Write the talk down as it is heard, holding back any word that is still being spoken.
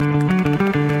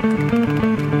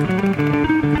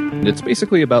it's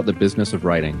basically about the business of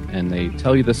writing, and they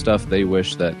tell you the stuff they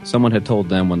wish that someone had told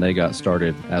them when they got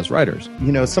started as writers.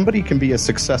 You know, somebody can be a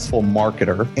successful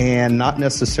marketer and not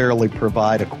necessarily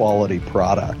provide a quality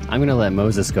product. I'm going to let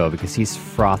Moses go because he's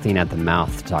frothing at the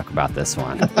mouth to talk about this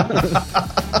one.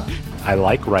 I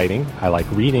like writing. I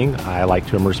like reading. I like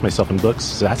to immerse myself in books.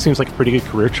 So that seems like a pretty good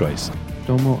career choice.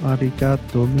 Domo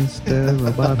arigato, Mr.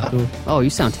 Roboto. Oh, you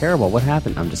sound terrible. What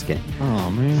happened? I'm just kidding. Oh,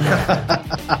 man.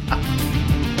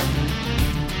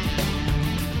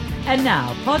 And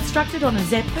now, constructed on a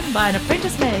Zeppelin by an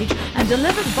apprentice mage and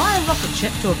delivered via rocket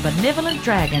ship to a benevolent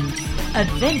dragon.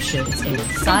 Adventures in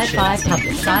Sci-Fi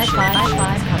Publishing. Sci-Fi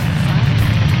Publishing.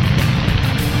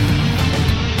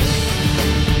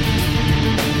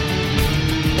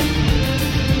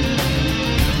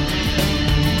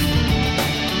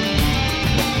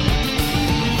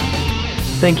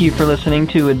 Thank you for listening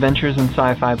to Adventures in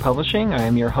Sci-Fi Publishing. I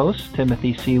am your host,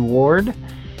 Timothy C. Ward.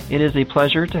 It is a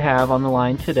pleasure to have on the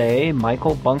line today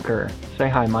Michael Bunker. Say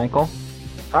hi, Michael.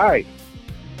 Hi.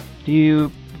 Do you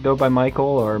go by Michael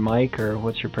or Mike, or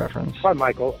what's your preference? By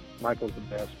Michael. Michael's the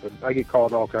best, but I get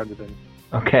called all kinds of things.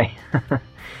 Okay.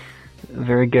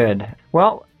 Very good.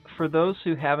 Well, for those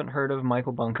who haven't heard of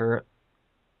Michael Bunker,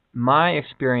 my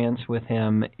experience with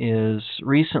him is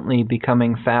recently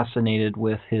becoming fascinated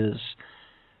with his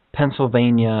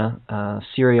Pennsylvania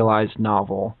serialized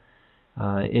novel.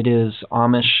 It is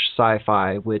Amish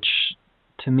sci-fi, which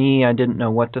to me, I didn't know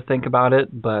what to think about it,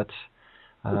 but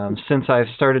since I've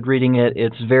started reading it,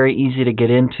 it's very easy to get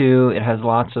into. It has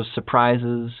lots of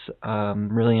surprises,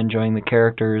 really enjoying the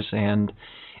characters, and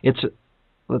it's,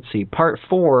 let's see, part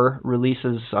 4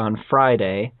 releases on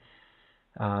Friday.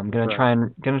 I'm gonna try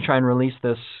and release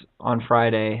this on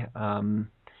Friday,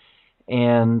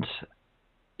 and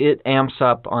it amps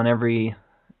up on every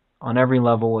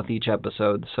level with each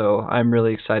episode. So I'm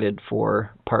really excited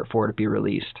for part 4 to be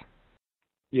released.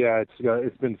 Yeah,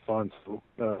 it's been fun. So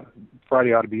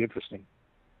Friday ought to be interesting.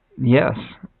 Yes.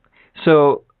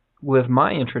 So with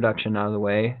my introduction out of the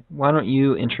way, why don't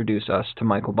you introduce us to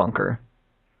Michael Bunker?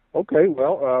 Okay.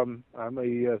 Well, I'm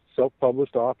a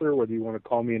self-published author. Whether you want to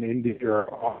call me an indie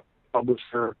or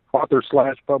publisher,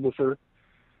 author/publisher.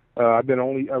 I've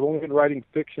only been writing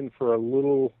fiction for a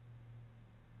little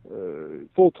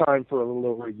full-time for a little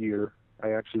over a year.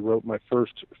 I actually wrote my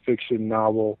first fiction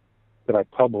novel that I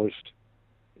published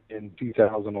in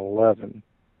 2011,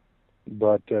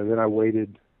 but then I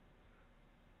waited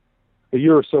a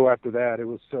year or so after that. It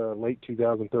was late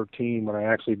 2013 when I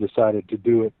actually decided to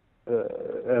do it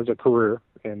as a career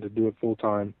and to do it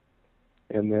full-time,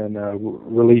 and then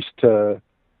released the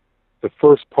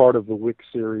first part of the WICK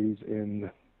series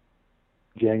in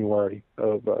January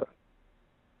of,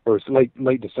 or it's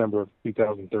late December of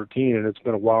 2013, and it's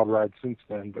been a wild ride since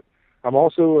then. But I'm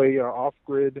also a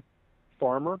off-grid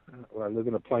farmer. I live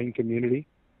in a plain community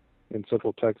in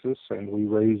Central Texas, and we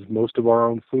raise most of our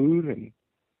own food. And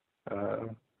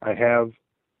I have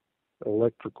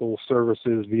electrical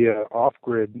services via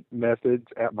off-grid methods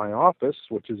at my office,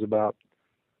 which is about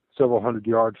several hundred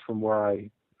yards from where I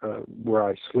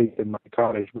sleep in my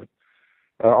cottage. But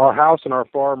our house and our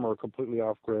farm are completely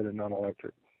off-grid and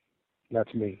non-electric.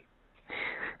 That's me.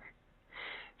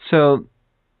 So,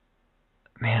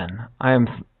 man, I'm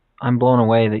blown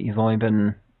away that you've only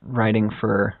been writing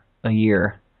for a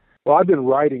year. Well, I've been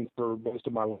writing for most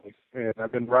of my life, and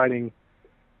I've been writing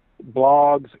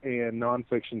blogs and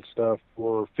nonfiction stuff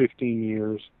for 15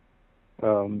 years.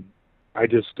 I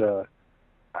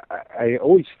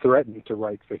always threatened to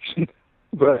write fiction,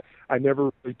 but I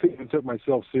never really took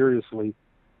myself seriously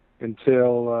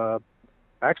until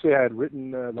actually I had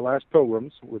written The Last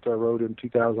Pilgrims, which I wrote in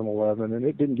 2011, and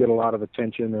it didn't get a lot of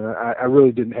attention, and I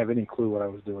really didn't have any clue what I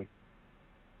was doing.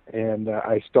 And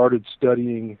I started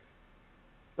studying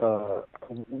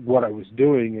what I was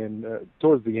doing, and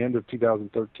towards the end of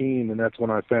 2013, and that's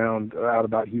when I found out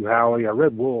about Hugh Howey. I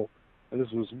read Wool, and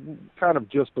this was kind of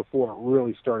just before it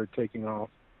really started taking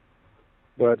off.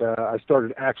 But I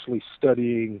started actually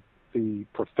studying the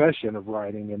profession of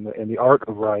writing and the art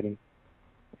of writing.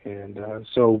 And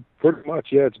so pretty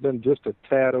much, yeah, it's been just a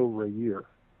tad over a year.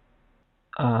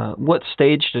 What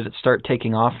stage did it start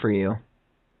taking off for you?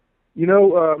 You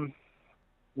know,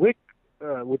 WICK,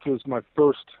 which was my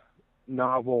first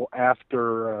novel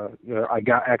after I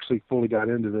actually fully got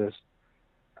into this.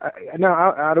 I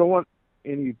don't want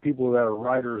any people that are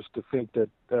writers to think that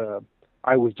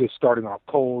I was just starting off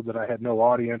cold, that I had no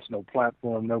audience, no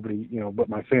platform, nobody, but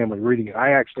my family reading it.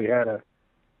 I actually had a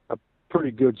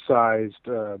pretty good-sized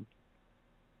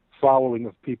following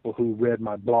of people who read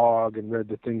my blog and read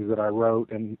the things that I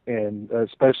wrote, and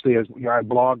especially as I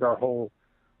blogged our whole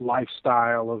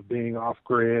lifestyle of being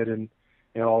off-grid and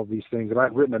all of these things. And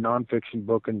I'd written a nonfiction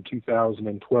book in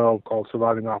 2012 called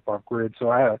Surviving Off-Grid. So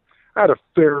I had a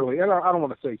fairly, and I don't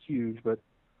want to say huge, but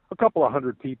a couple of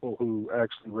hundred people who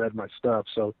actually read my stuff.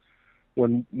 So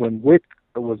when WICK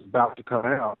was about to come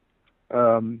out,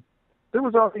 there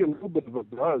was already a little bit of a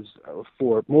buzz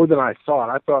for it, more than I thought.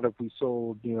 I thought if we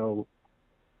sold,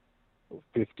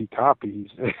 50 copies,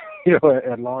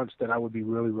 at launch, then I would be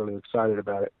really, really excited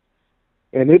about it.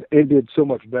 And it did so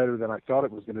much better than I thought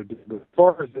it was going to do. But as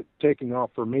far as it taking off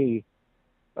for me,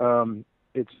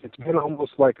 it's been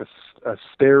almost like a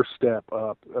stair step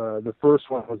up. The first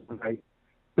one was when I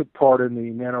took part in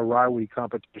the NaNoWriMo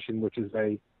competition, which is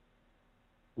a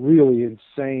really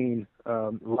insane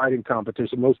writing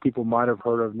competition. Most people might have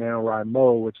heard of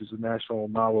NaNoWriMo, which is the National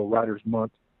Novel Writers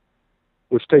Month,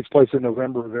 which takes place in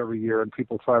November of every year, and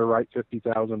people try to write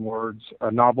 50,000 words, a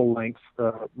novel length,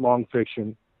 long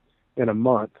fiction, in a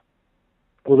month.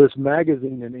 Well, this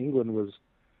magazine in England was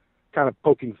kind of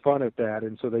poking fun at that,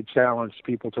 and so they challenged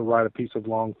people to write a piece of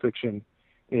long fiction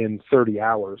in 30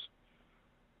 hours.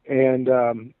 And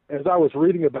as I was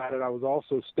reading about it, I was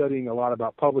also studying a lot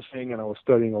about publishing, and I was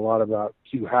studying a lot about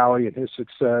Hugh Howey and his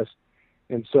success.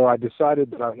 And so I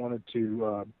decided that I wanted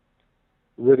to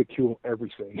ridicule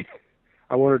everything.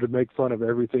 I wanted to make fun of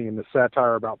everything and the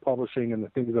satire about publishing and the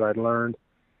things that I'd learned.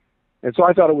 And so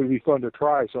I thought it would be fun to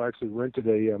try, so I actually rented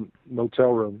a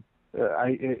motel room.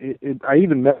 I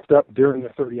even messed up during the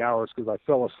 30 hours because I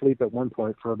fell asleep at one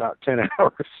point for about 10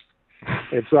 hours.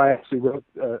 And so I actually wrote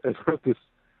this,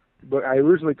 but I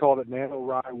originally called it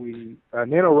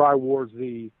NaNoWriMo Wars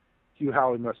Z, Hugh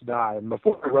Howey Must Die. And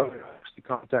before I wrote it, I actually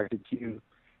contacted Hugh,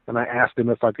 and I asked him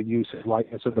if I could use his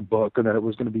likeness in the book and that it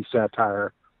was going to be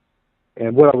satire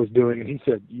and what I was doing. And he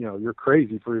said, you're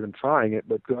crazy for even trying it,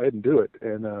 but go ahead and do it.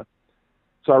 And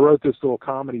so I wrote this little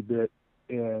comedy bit,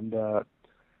 and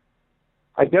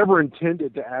I never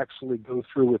intended to actually go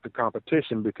through with the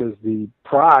competition because the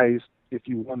prize, if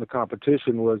you won the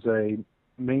competition, was a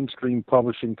mainstream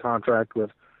publishing contract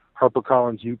with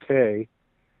HarperCollins UK,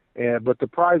 but the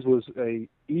prize was a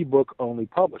ebook only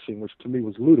publishing, which to me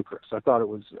was ludicrous. I thought it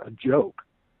was a joke.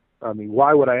 I mean,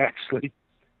 why would I actually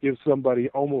give somebody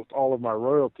almost all of my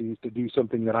royalties to do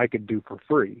something that I could do for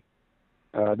free?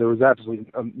 There was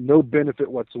absolutely no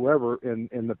benefit whatsoever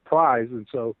in the prize. And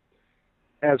so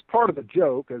as part of the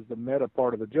joke, as the meta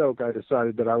part of the joke, I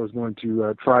decided that I was going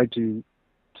to try to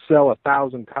sell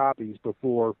 1,000 copies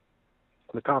before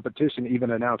the competition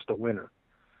even announced a winner,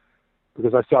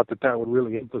 because I thought that would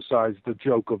really emphasize the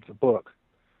joke of the book.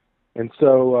 And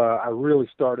so I really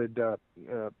started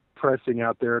pressing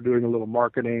out there, doing a little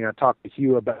marketing. I talked to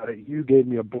Hugh about it. Hugh gave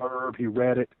me a blurb. He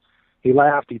read it. He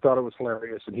laughed. He thought it was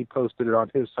hilarious, and he posted it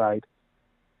on his site.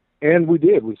 And we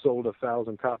did. We sold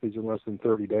 1,000 copies in less than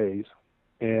 30 days.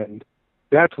 And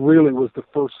that really was the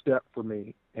first step for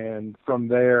me. And from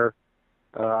there,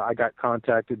 I got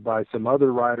contacted by some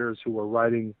other writers who were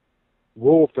writing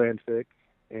wool fanfic,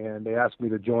 and they asked me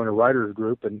to join a writers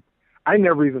group. And I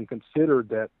never even considered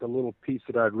that the little piece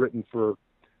that I'd written for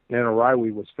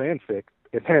NaNoWriMo was fanfic.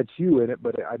 It had Hugh in it,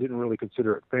 but I didn't really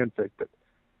consider it fanfic. But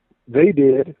they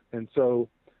did, and so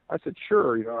I said,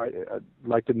 sure, I'd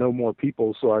like to know more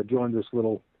people. So I joined this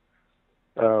little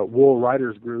wool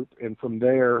writers group, and from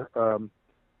there,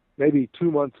 maybe 2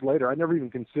 months later, I never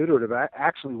even considered of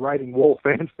actually writing wool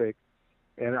fanfic,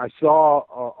 and I saw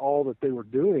all that they were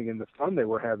doing and the fun they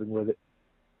were having with it.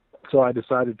 So I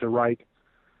decided to write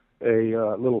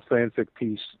a little fanfic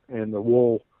piece in the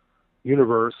wool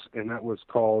universe, and that was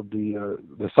called the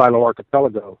Silo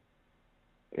Archipelago.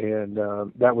 And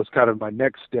that was kind of my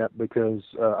next step, because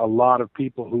a lot of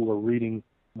people who were reading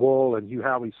wool and Hugh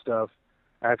Howey stuff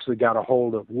actually got a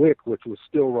hold of WICK, which was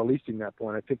still releasing that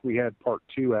point. I think we had part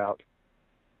 2 out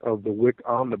of the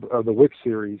WICK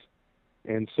series.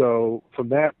 And so from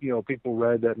that, people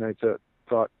read that and they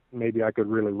thought maybe I could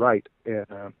really write.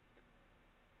 And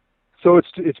so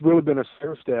it's really been a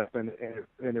stair step, and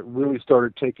it really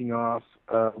started taking off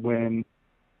when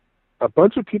a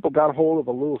bunch of people got a hold of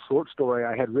a little short story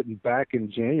I had written back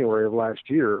in January of last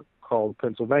year called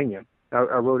Pennsylvania. I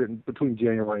wrote it between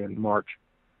January and March.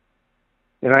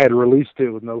 And I had released it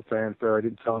with no fanfare. I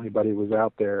didn't tell anybody it was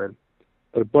out there.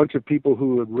 But a bunch of people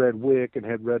who had read WICK and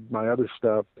had read my other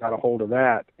stuff got a hold of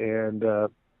that. And, I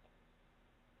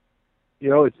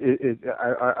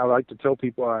like to tell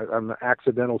people I'm an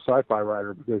accidental sci-fi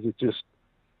writer, because it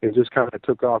just kind of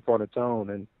took off on its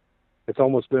own. And it's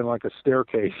almost been like a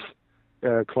staircase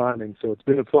climbing. So it's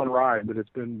been a fun ride, but it's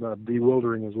been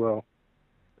bewildering as well.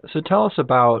 So tell us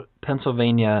about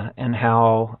Pennsylvania and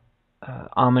how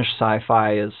Amish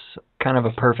sci-fi is kind of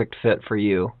a perfect fit for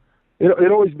you?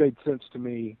 It always made sense to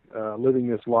me living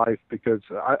this life because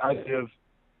I live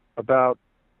about,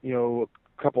 a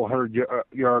couple hundred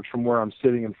yards from where I'm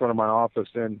sitting in front of my office,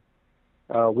 and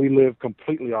we live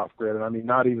completely off grid. And I mean,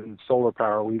 not even solar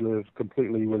power. We live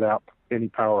completely without any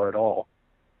power at all.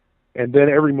 And then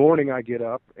every morning I get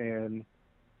up and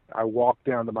I walk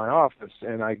down to my office,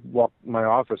 and my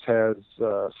office has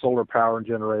solar power and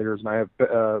generators, and I have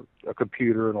a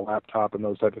computer and a laptop and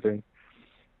those type of things.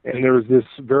 And there was this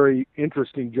very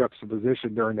interesting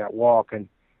juxtaposition during that walk, and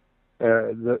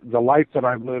the life that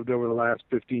I've lived over the last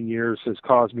 15 years has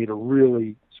caused me to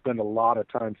really spend a lot of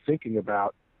time thinking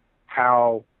about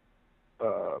how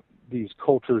these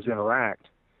cultures interact.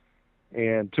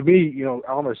 And to me,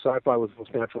 Amish sci-fi was the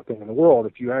most natural thing in the world.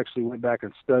 If you actually went back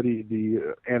and studied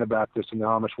the Anabaptists and the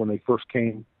Amish when they first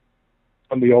came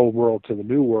from the old world to the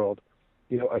new world,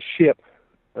 a ship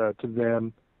to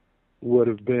them would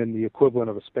have been the equivalent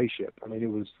of a spaceship. I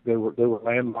mean, they were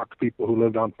landlocked people who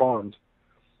lived on farms,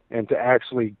 and to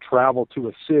actually travel to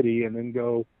a city and then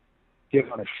go get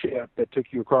on a ship that took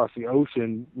you across the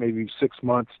ocean, maybe 6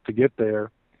 months to get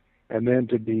there, and then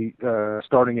to be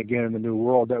starting again in the new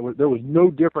world, there was no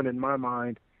different in my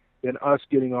mind than us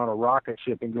getting on a rocket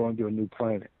ship and going to a new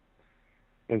planet.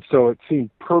 And so it seemed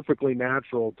perfectly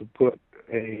natural to put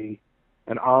an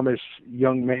Amish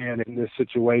young man in this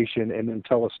situation and then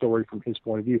tell a story from his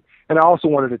point of view. And I also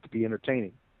wanted it to be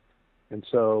entertaining. And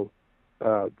so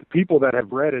the people that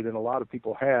have read it, and a lot of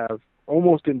people have,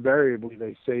 almost invariably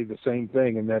they say the same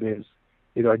thing, and that is,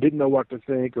 either I didn't know what to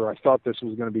think, or I thought this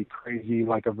was going to be crazy,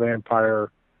 like a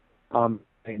vampire, and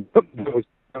it was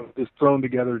just thrown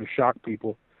together to shock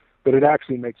people. But it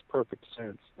actually makes perfect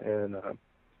sense, and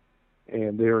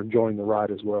they're enjoying the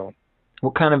ride as well.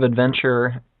 What kind of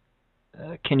adventure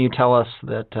can you tell us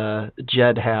that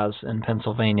Jed has in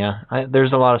Pennsylvania?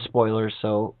 There's a lot of spoilers,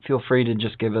 so feel free to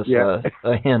just give us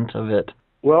a hint of it.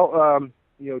 Well,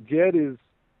 Jed is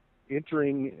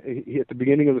entering at the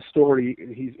beginning of the story.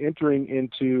 He's entering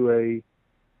into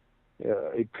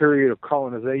a period of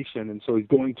colonization, and so he's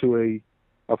going to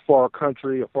a far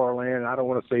country, a far land. I don't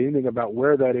want to say anything about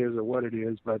where that is or what it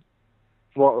is, but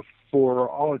for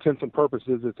all intents and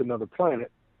purposes, it's another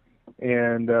planet,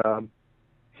 and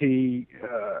he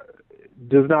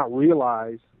does not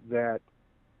realize that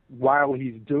while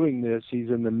he's doing this, he's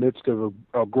in the midst of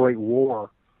a great war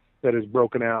that has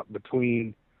broken out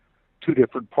between two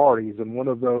different parties, and one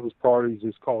of those parties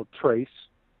is called Trace,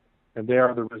 and they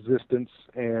are the resistance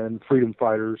and freedom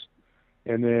fighters.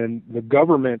 And then the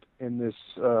government in this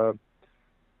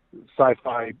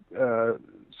sci-fi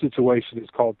situation is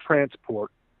called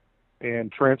Transport,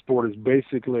 and Transport is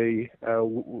basically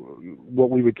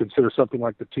what we would consider something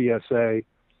like the TSA,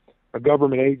 a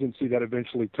government agency that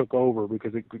eventually took over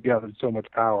because it gathered so much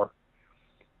power.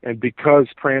 And because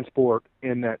Transport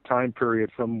in that time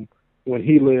period from when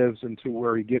he lives and to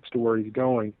where he gets to where he's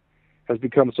going has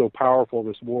become so powerful,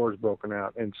 this war has broken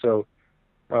out. And so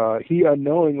he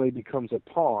unknowingly becomes a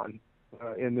pawn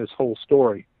in this whole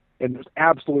story. And there's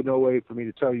absolutely no way for me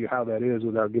to tell you how that is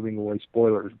without giving away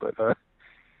spoilers. But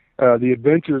the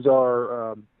adventures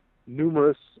are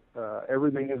numerous.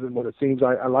 Everything isn't what it seems.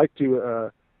 I like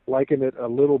to liken it a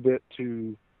little bit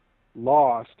to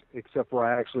Lost, except for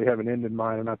I actually have an end in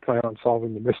mind, and I plan on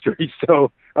solving the mystery.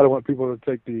 So I don't want people to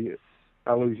take the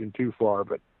allusion too far,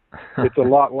 but it's a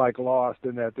lot like Lost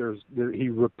in that he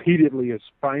repeatedly is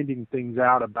finding things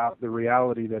out about the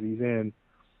reality that he's in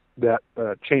that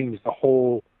change the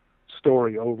whole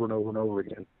story over and over and over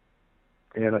again.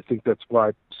 And I think that's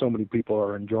why so many people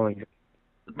are enjoying it.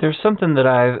 There's something that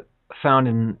I've found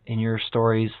in your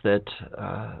stories that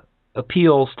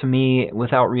appeals to me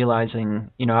without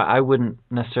realizing, I wouldn't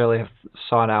necessarily have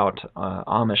sought out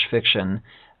Amish fiction,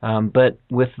 but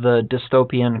with the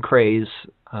dystopian craze,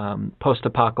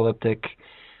 post-apocalyptic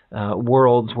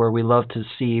worlds where we love to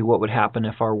see what would happen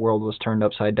if our world was turned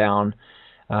upside down,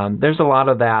 there's a lot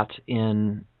of that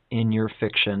in your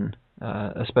fiction,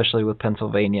 especially with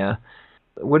Pennsylvania.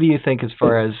 What do you think as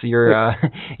far as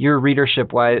your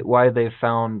readership, why they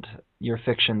found your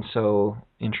fiction so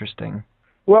interesting?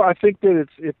 Well, I think that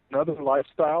it's another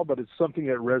lifestyle, but it's something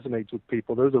that resonates with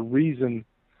people. There's a reason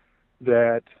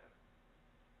that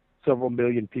several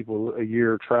million people a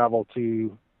year travel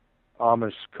to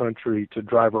Amish country to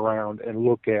drive around and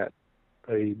look at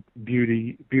a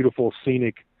beautiful,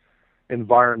 scenic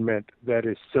environment that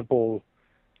is simple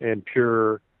and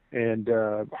pure and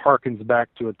harkens back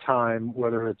to a time,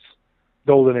 whether it's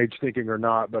Golden Age thinking or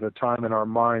not, but a time in our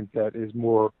mind that is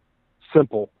more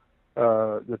simple.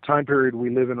 The time period we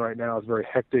live in right now is very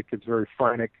hectic. It's very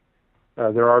frenetic.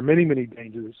 There are many, many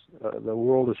dangers. The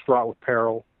world is fraught with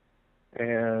peril,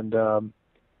 and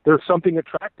there's something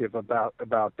attractive about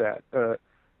that.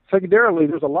 Secondarily,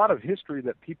 there's a lot of history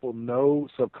that people know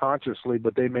subconsciously,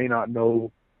 but they may not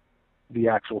know the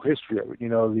actual history of it.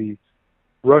 The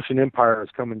Russian Empire has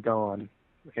come and gone,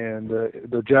 and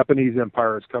the Japanese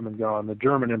Empire has come and gone. The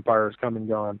German Empire has come and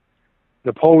gone.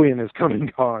 Napoleon has come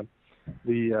and gone.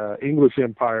 The English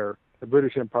Empire, the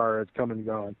British Empire has come and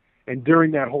gone. And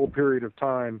during that whole period of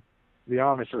time, the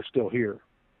Amish are still here.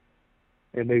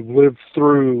 And they've lived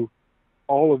through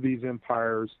all of these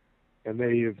empires, and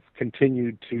they have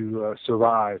continued to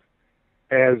survive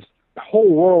as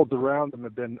whole worlds around them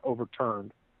have been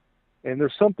overturned. And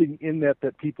there's something in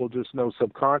that people just know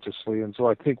subconsciously. And so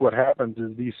I think what happens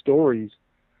is these stories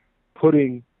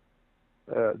putting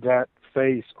that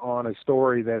face on a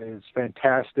story that is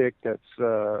fantastic, that's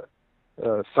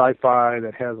sci-fi,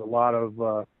 that has a lot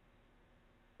of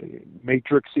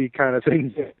matrixy kind of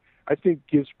things, I think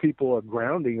gives people a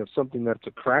grounding of something that's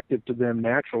attractive to them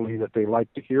naturally that they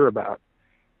like to hear about.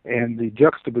 And the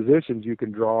juxtapositions you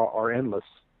can draw are endless.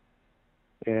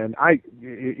 And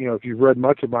if you've read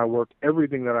much of my work,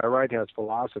 everything that I write has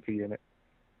philosophy in it.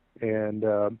 And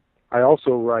I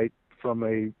also write from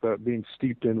being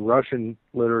steeped in Russian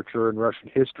literature and Russian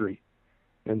history.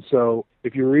 And so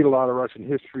if you read a lot of Russian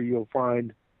history, you'll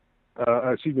find,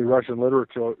 Russian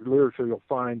literature, you'll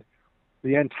find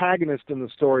the antagonists in the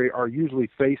story are usually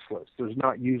faceless. There's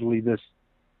not usually this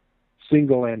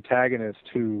single antagonist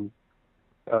who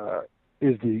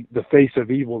is the face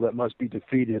of evil that must be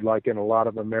defeated, like in a lot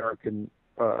of American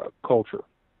culture.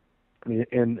 I mean,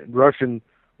 in Russian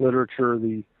literature,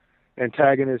 the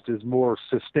antagonist is more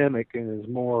systemic and is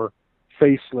more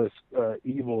faceless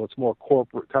evil. It's more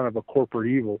corporate, kind of a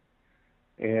corporate evil.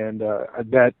 And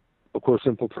that, of course,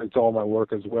 infiltrates all my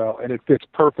work as well. And it fits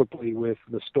perfectly with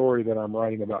the story that I'm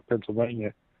writing about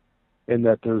Pennsylvania, in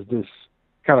that there's this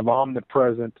kind of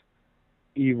omnipresent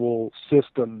evil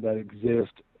system that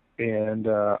exists, and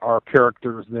our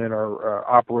characters then are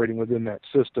operating within that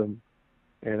system.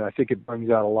 And I think it brings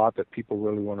out a lot that people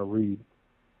really want to read.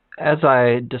 As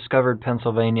I discovered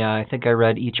Pennsylvania, I think I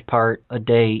read each part a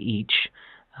day each,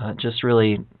 just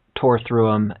really tore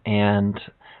through them. And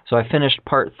so I finished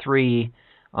part 3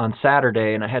 on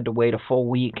Saturday, and I had to wait a full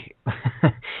week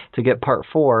to get part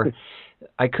 4.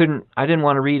 I didn't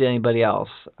want to read anybody else.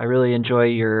 I really enjoy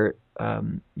your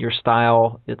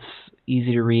style. It's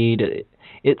easy to read.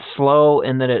 It's slow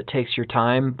in that it takes your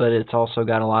time, but it's also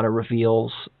got a lot of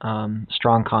reveals,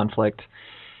 strong conflict.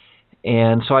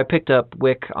 And so I picked up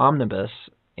WICK Omnibus,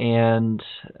 and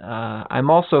I'm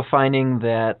also finding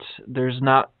that there's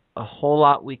not a whole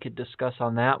lot we could discuss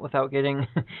on that without getting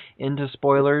into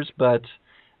spoilers, but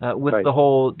with the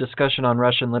whole discussion on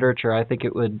Russian literature, I think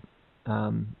it would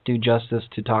do justice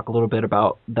to talk a little bit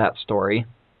about that story.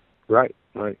 Right.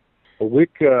 Well,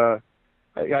 WICK, I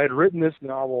had written this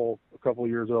novel a couple of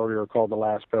years earlier called The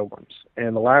Last Pilgrims,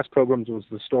 and The Last Pilgrims was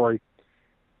the story.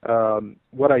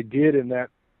 What I did in that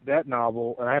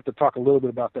novel, and I have to talk a little bit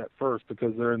about that first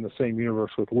because they're in the same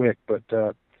universe with WICK, but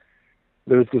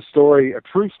there's the story, a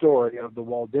true story of the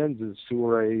Waldenses, who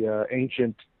were a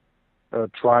ancient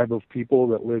tribe of people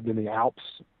that lived in the Alps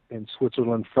in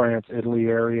Switzerland, France, Italy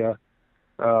area,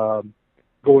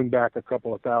 going back a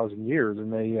couple of thousand years.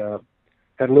 And they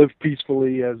had lived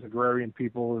peacefully as agrarian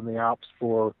people in the Alps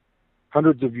for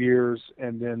hundreds of years,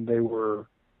 and then they were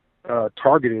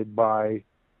targeted by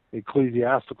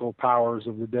ecclesiastical powers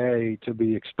of the day to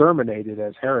be exterminated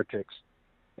as heretics.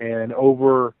 And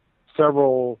over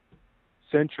several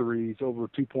centuries, over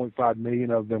 2.5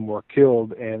 million of them were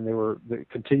killed, and they were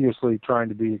continuously trying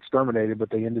to be exterminated, but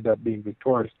they ended up being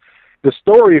victorious. The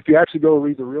story, if you actually go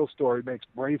read the real story, makes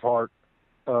Braveheart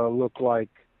look like,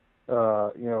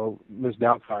 Miss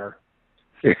Doubtfire.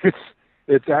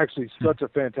 It's actually such a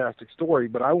fantastic story,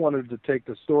 but I wanted to take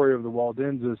the story of the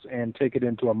Waldenses and take it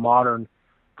into a modern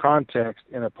context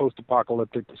in a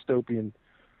post-apocalyptic dystopian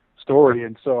story.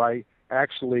 And so I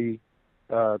actually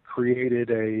created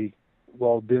a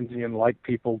Waldensian-like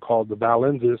people called the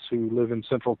Valenses, who live in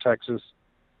central Texas.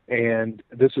 And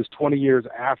this is 20 years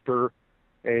after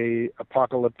a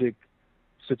apocalyptic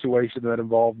situation that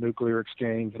involved nuclear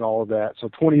exchange and all of that. So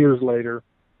 20 years later,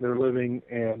 they're living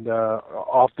and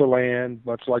off the land,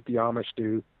 much like the Amish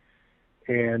do.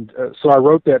 And so I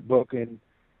wrote that book, and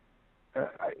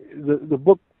the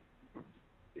book,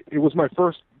 it was my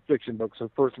first fiction book. So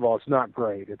first of all, it's not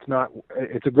great.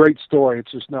 It's a great story.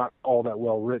 It's just not all that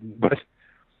well written. But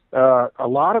a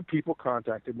lot of people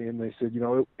contacted me and they said,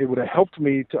 it would have helped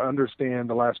me to understand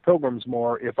The Last Pilgrims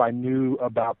more if I knew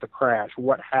about the crash,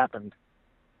 what happened.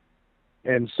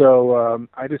 And so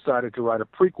I decided to write a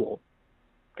prequel.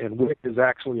 And WICK is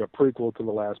actually a prequel to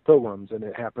The Last Pilgrims, and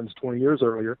it happens 20 years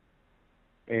earlier.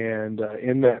 And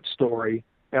in that story,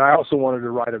 and I also wanted to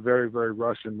write a very, very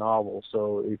Russian novel.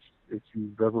 So if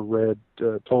you've ever read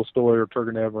Tolstoy or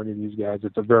Turgenev or any of these guys,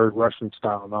 it's a very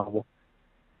Russian-style novel.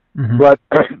 Mm-hmm. But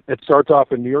it starts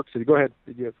off in New York City. Go ahead.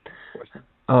 Did you have a question?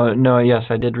 Oh, no, yes,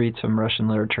 I did read some Russian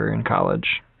literature in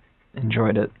college.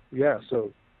 Enjoyed it. Yeah,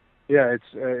 so, yeah,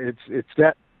 it's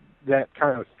that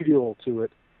kind of feel to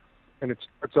it. And it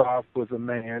starts off with a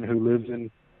man who lives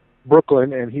in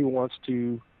Brooklyn, and he wants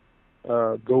to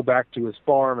go back to his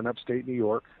farm in upstate New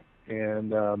York.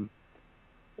 And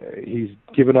he's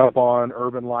given up on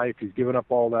urban life. He's given up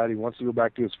all that. He wants to go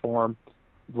back to his farm.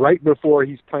 Right before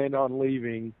he's planned on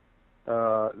leaving,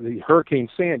 the Hurricane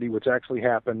Sandy, which actually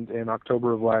happened in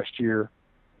October of last year,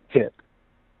 hit.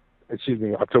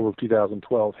 October of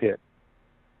 2012 hit.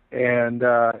 And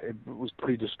it was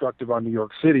pretty destructive on New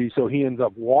York City, so he ends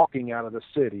up walking out of the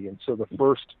city. And so the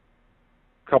first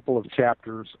couple of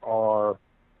chapters are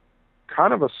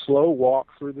kind of a slow walk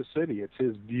through the city. It's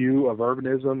his view of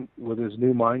urbanism with his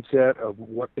new mindset of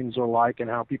what things are like and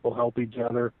how people help each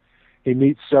other. He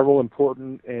meets several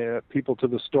important people to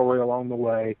the story along the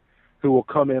way who will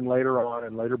come in later on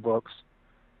in later books.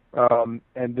 And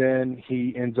then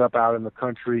he ends up out in the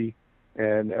country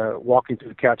and walking through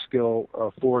the Catskill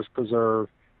Forest Preserve,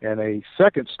 and a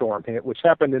second storm hit, which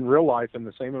happened in real life in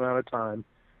the same amount of time,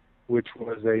 which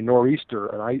was a nor'easter,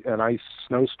 an ice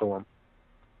snowstorm.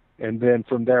 And then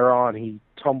from there on, he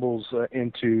tumbles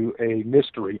into a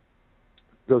mystery,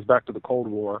 goes back to the Cold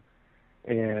War,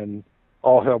 and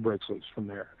all hell breaks loose from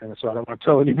there. And so I don't want to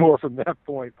tell any more from that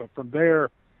point, but from there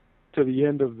to the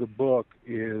end of the book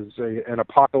is an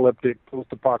apocalyptic,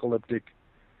 post-apocalyptic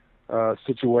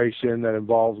situation that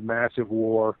involves massive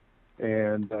war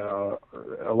and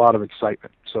a lot of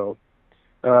excitement. So,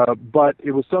 but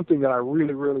it was something that I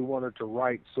really, really wanted to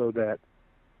write so that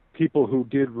people who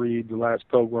did read The Last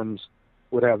Pilgrims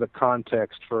would have the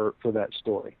context for that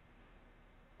story.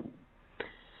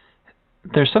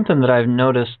 There's something that I've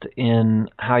noticed in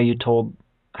how you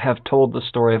have told the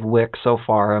story of WICK so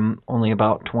far. I'm only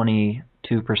about 22%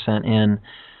 in,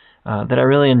 that I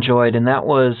really enjoyed, and that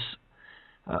was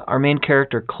our main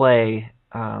character, Clay.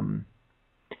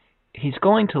 He's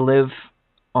going to live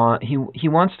on. He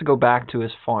wants to go back to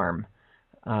his farm,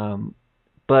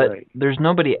 but right. There's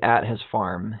nobody at his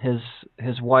farm.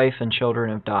 His wife and children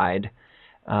have died.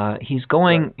 He's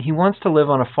going. Right. He wants to live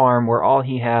on a farm where all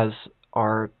he has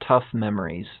are tough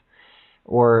memories,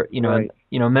 or right.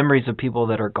 Memories of people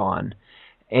that are gone.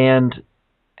 And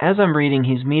as I'm reading,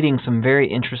 he's meeting some very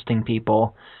interesting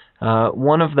people.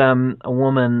 One of them, a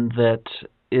woman that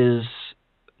is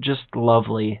just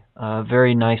lovely,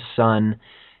 very nice son.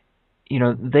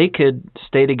 They could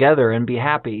stay together and be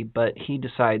happy, but he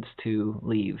decides to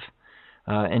leave.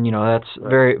 And that's right.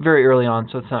 very, very early on,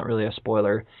 so it's not really a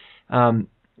spoiler.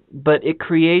 But it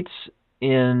creates,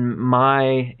 in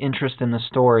my interest in the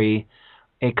story,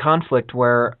 a conflict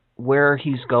where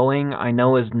he's going, I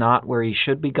know, is not where he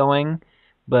should be going,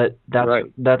 but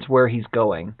that's where he's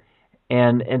going.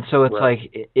 And so it's right.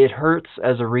 like it hurts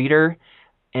as a reader,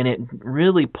 and it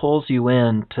really pulls you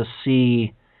in to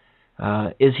see,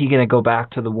 is he going to go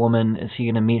back to the woman? Is he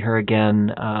going to meet her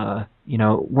again?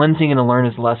 When's he going to learn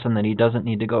his lesson that he doesn't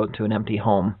need to go to an empty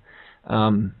home?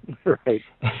 Right.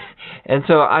 And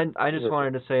so I just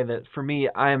wanted to say that for me,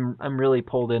 I'm really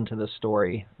pulled into the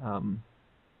story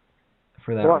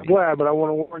for that. Well, I'm glad, but I want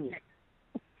to warn you.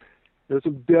 There's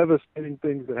some devastating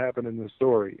things that happen in the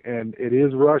story, and it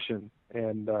is Russian.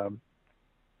 And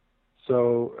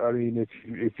so, I mean,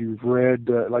 if you've read,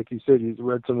 like you said, you've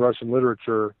read some Russian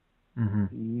literature,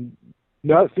 mm-hmm.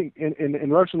 Nothing in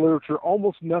Russian literature,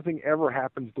 almost nothing ever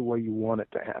happens the way you want it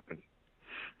to happen.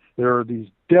 There are these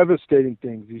devastating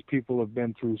things. These people have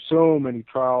been through so many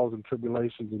trials and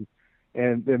tribulations,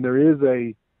 and there is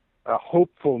a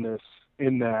hopefulness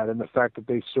in that, and the fact that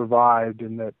they've survived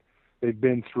and that they've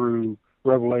been through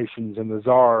revelations and the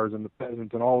czars and the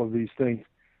peasants and all of these things.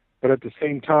 But at the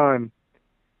same time,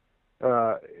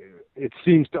 it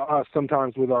seems to us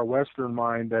sometimes with our Western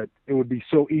mind that it would be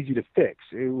so easy to fix.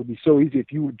 It would be so easy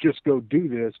if you would just go do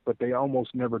this, but they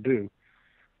almost never do.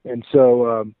 And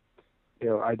so,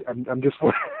 I'm just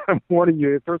I'm warning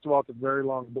you. First of all, it's a very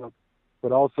long book,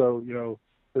 but also,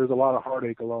 there's a lot of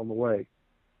heartache along the way.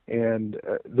 And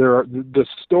the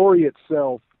story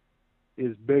itself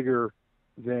is bigger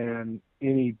than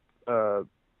any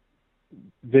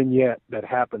vignette that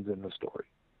happens in the story.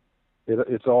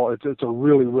 It's a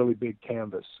really, really big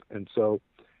canvas, and so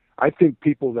I think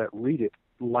people that read it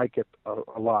like it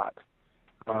a lot.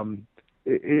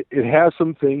 it has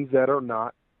some things that are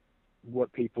not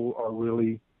what people are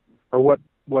really, or what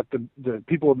the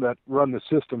people that run the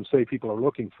system say people are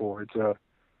looking for. It's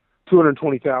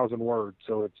 220,000 words,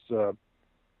 so it's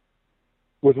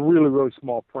with really, really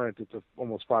small print. It's a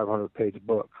almost 500-page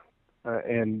book,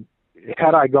 and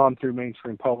had I gone through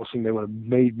mainstream publishing, they would have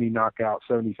made me knock out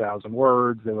 70,000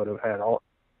 words. They would have had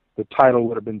the title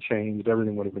would have been changed,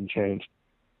 everything would have been changed.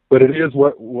 But it is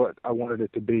what I wanted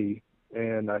it to be,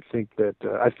 and I think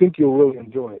you'll really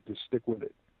enjoy it. Just stick with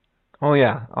it. Oh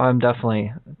yeah, I'm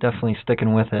definitely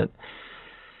sticking with it.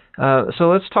 So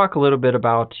let's talk a little bit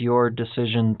about your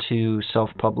decision to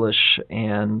self-publish,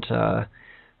 and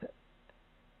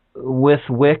with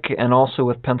WICK and also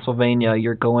with Pennsylvania,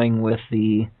 you're going with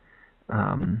the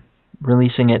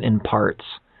releasing it in parts.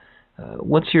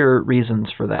 What's your reasons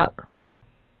for that?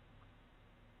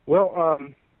 Well,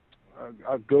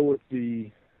 I'll go with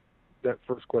that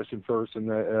first question first,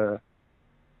 and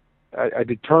I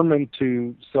determined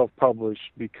to self-publish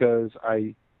because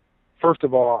first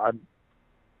of all,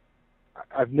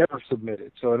 I've never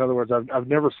submitted. So in other words, I've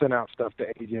never sent out stuff to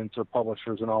agents or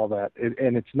publishers and all that.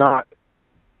 And it's not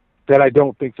that I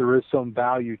don't think there is some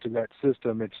value to that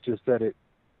system. It's just that it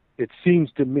seems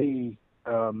to me,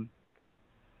 in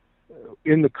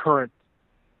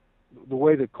the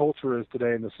way the culture is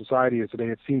today and the society is today,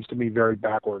 it seems to me very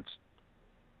backwards.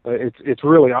 It's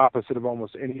really opposite of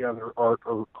almost any other art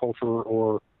or culture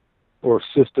or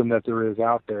system that there is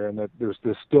out there, and that there's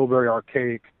this still very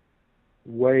archaic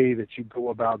way that you go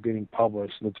about getting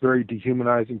published, and it's very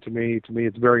dehumanizing to me. To me,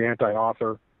 it's very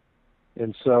anti-author.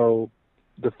 And so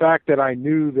the fact that I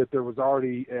knew that there was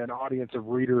already an audience of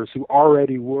readers who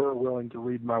already were willing to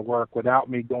read my work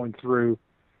without me going through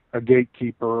a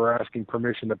gatekeeper or asking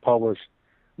permission to publish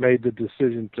made the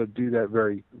decision to do that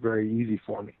very, very easy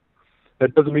for me.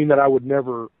 That doesn't mean that I would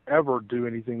never, ever do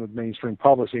anything with mainstream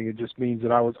publishing. It just means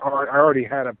that I already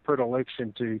had a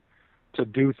predilection to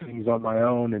do things on my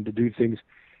own and to do things.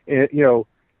 And,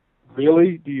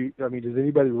 really, does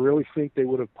anybody really think they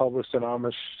would have published an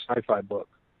Amish sci-fi book?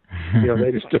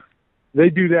 They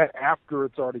do that after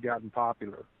it's already gotten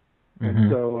popular.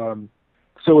 Mm-hmm. And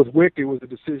so with WICK, it was a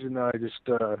decision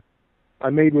that I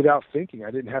made without thinking.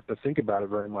 I didn't have to think about it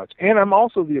very much. And I'm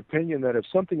also the opinion that if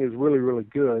something is really, really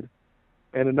good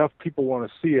and enough people want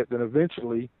to see it, then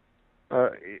eventually,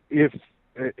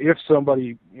 if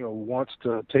somebody wants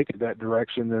to take it that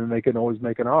direction, then they can always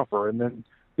make an offer, and then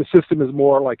the system is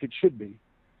more like it should be,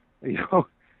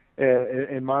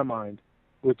 in my mind,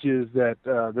 which is that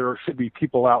there should be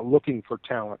people out looking for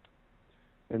talent.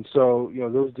 And so,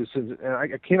 those decisions, and I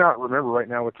cannot remember right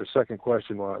now what your second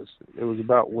question was. It was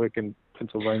about WICK in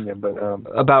Pennsylvania, but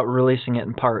about releasing it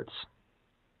in parts.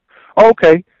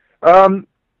 Okay.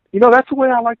 That's the way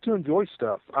I like to enjoy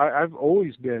stuff. I've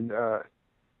always been,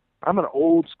 I'm an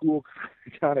old school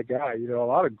kind of guy. A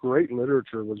lot of great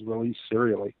literature was released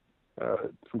serially,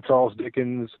 from Charles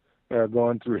Dickens,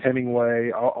 going through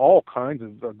Hemingway. All kinds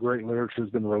of great literature has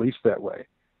been released that way.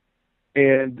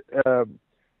 And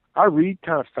I read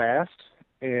kind of fast,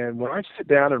 and when I sit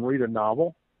down and read a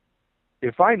novel,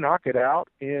 if I knock it out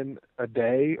in a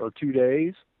day or 2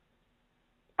 days,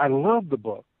 I love the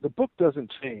book. The book doesn't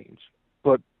change,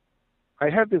 but I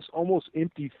have this almost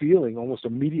empty feeling almost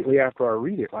immediately after I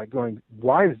read it, like going,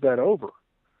 why is that over?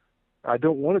 I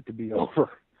don't want it to be over.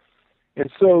 And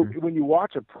so when you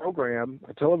watch a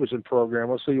television program,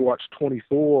 let's say you watch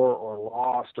 24 or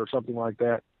Lost or something like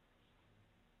that,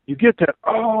 you get that,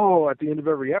 at the end of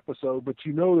every episode, but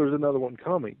there's another one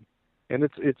coming. And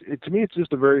it's to me, it's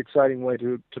just a very exciting way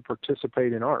to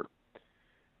participate in art.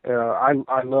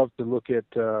 I love to look at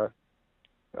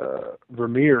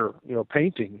Vermeer,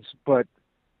 paintings, but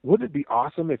wouldn't it be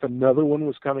awesome if another one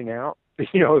was coming out?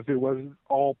 If it wasn't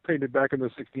all painted back in the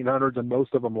 1600s and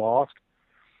most of them lost.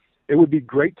 It would be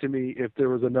great to me if there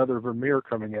was another Vermeer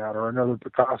coming out or another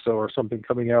Picasso or something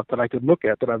coming out that I could look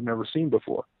at that I've never seen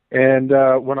before. And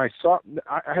when I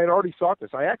had already thought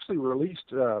this. I actually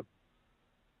released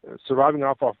Surviving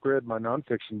Off-Grid, my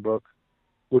nonfiction book,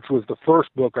 which was the first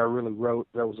book I really wrote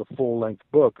that was a full-length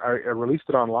book. I released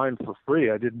it online for free.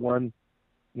 I did one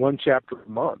chapter a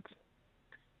month.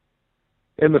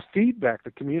 And the feedback, the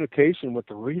communication with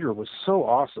the reader was so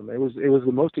awesome. It was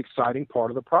the most exciting part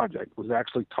of the project, was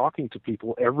actually talking to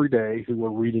people every day who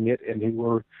were reading it and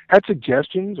who had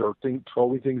suggestions or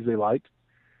told me things they liked.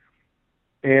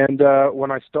 And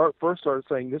when I first started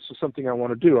saying, this is something I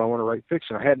want to do, I want to write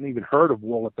fiction, I hadn't even heard of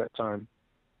Wool at that time.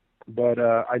 But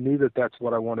I knew that that's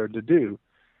what I wanted to do.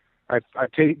 I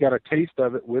got a taste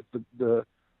of it with the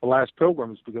Last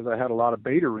Pilgrims, because I had a lot of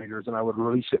beta readers, and I would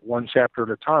release it one chapter at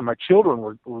a time. My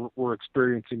children were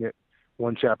experiencing it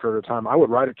one chapter at a time. I would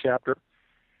write a chapter,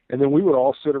 and then we would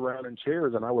all sit around in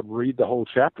chairs, and I would read the whole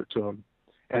chapter to them.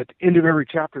 At the end of every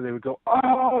chapter, they would go,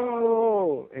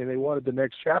 "Oh!" and they wanted the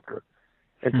next chapter.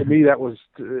 And to me, that was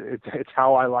it's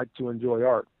how I like to enjoy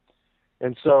art.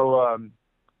 And so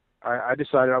I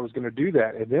decided I was going to do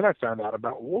that. And then I found out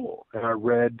about wool, and I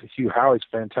read Hugh Howey's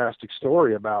fantastic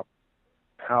story about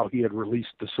how he had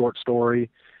released the short story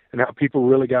and how people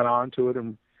really got onto it.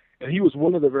 And he was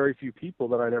one of the very few people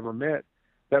that I'd ever met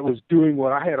that was doing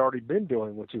what I had already been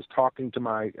doing, which is talking to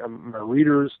my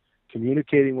readers,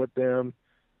 communicating with them,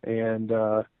 and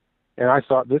I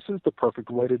thought this is the perfect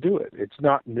way to do it. It's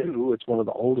not new; it's one of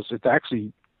the oldest. It's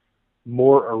actually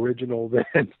more original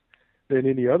than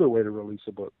any other way to release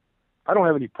a book. I don't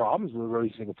have any problems with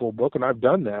releasing a full book, and I've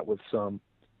done that with some.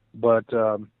 But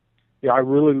I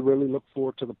really, really look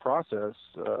forward to the process.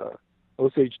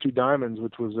 Osage 2 Diamonds,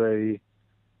 which was a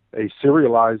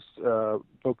serialized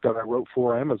book that I wrote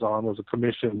for Amazon, was a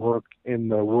commissioned work in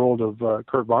the world of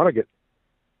Kurt Vonnegut.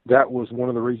 That was one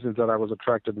of the reasons that I was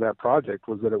attracted to that project,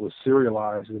 was that it was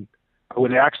serialized, and I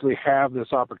would actually have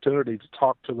this opportunity to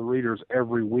talk to the readers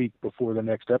every week before the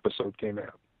next episode came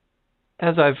out.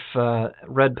 As I've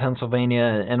read Pennsylvania,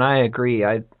 and I agree,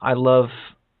 I love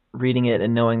reading it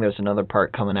and knowing there's another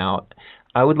part coming out.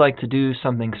 I would like to do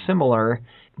something similar,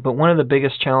 but one of the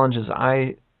biggest challenges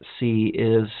I see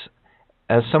is,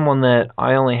 as someone that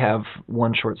I only have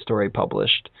one short story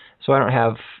published, so I don't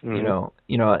have,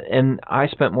 and I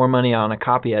spent more money on a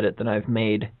copy edit than I've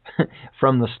made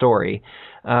from the story.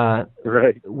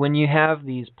 Right. When you have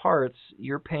these parts,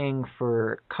 you're paying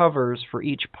for covers for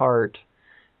each part.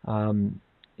 Do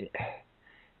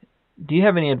you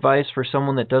have any advice for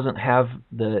someone that doesn't have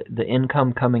the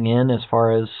income coming in, as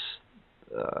far as?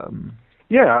 And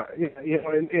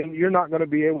you're not going to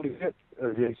be able to get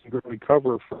a Jason Gurley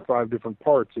cover for 5 different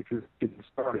parts if you're getting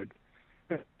started.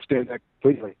 I understand that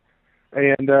completely.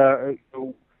 And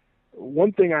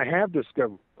one thing I have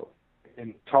discovered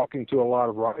in talking to a lot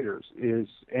of writers is,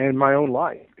 and my own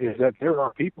life, is that there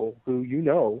are people who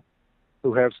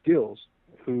who have skills,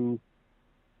 who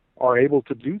are able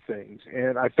to do things.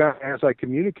 And I found, as I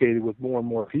communicated with more and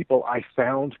more people, I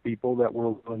found people that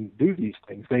were willing to do these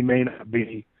things. They may not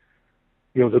be,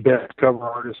 the best cover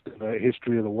artist in the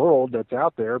history of the world that's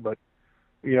out there, but,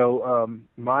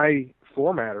 my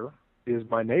formatter is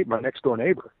my next door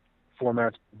neighbor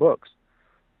formats books.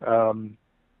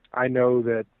 I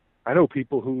know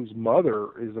people whose mother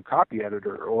is a copy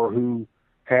editor, or who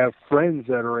have friends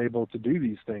that are able to do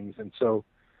these things. And so,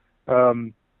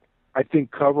 I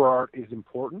think cover art is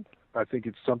important. I think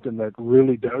it's something that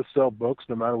really does sell books,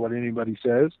 no matter what anybody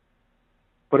says.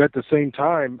 But at the same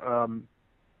time,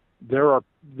 there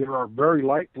are very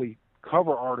likely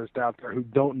cover artists out there who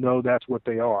don't know that's what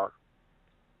they are.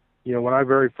 When I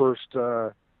very first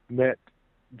met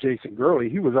Jason Gurley,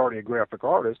 he was already a graphic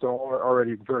artist,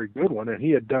 already a very good one, and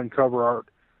he had done cover art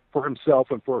for himself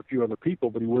and for a few other people,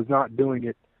 but he was not doing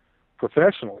it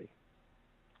professionally.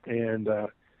 And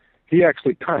he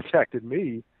actually contacted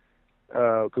me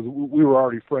because we were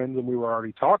already friends and we were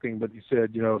already talking, but he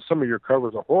said, some of your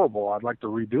covers are horrible. I'd like to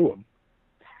redo them.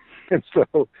 And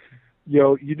so,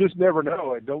 you just never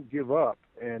know, and don't give up.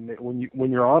 And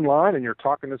when you're online and you're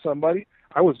talking to somebody,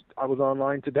 I was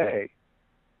online today,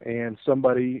 and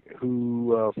somebody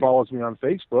who follows me on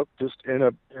Facebook just in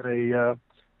a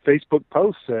Facebook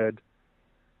post said,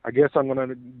 I guess I'm going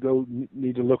to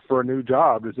need to look for a new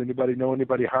job. Does anybody know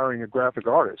anybody hiring a graphic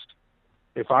artist?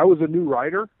 If I was a new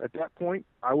writer at that point,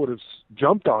 I would have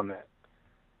jumped on that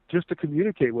just to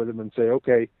communicate with them and say,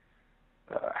 okay,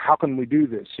 how can we do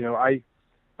this?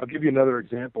 I'll give you another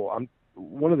example.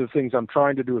 One of the things I'm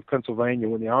trying to do with Pennsylvania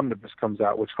when the Omnibus comes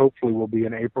out, which hopefully will be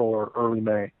in April or early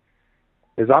May,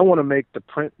 is I want to make the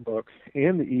print book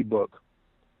and the ebook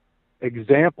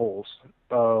examples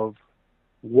of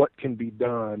what can be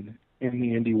done in the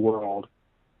indie world,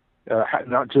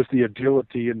 not just the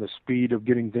agility and the speed of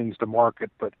getting things to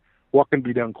market, but what can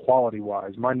be done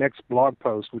quality-wise. My next blog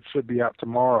post, which should be out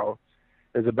tomorrow,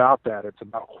 is about that. It's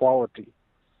about quality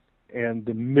and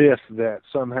the myth that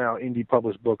somehow indie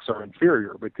published books are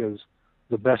inferior because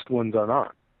the best ones are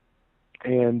not.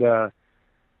 And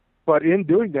but in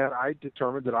doing that, I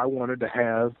determined that I wanted to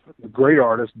have the great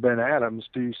artist Ben Adams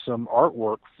do some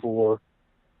artwork for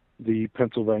the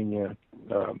Pennsylvania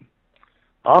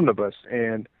Omnibus.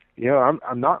 And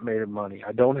I'm not made of money.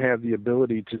 I don't have the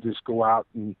ability to just go out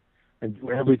and do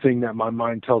everything that my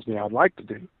mind tells me I'd like to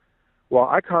do. Well,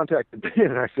 I contacted Ben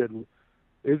and I said,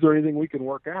 is there anything we can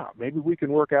work out? Maybe we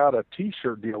can work out a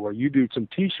T-shirt deal where you do some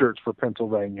T-shirts for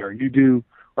Pennsylvania,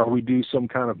 or we do some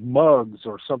kind of mugs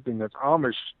or something that's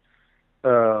Amish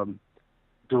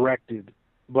directed.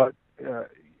 But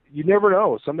you never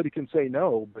know. Somebody can say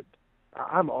no, but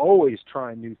I'm always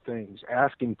trying new things,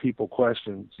 asking people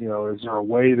questions. You know, is there a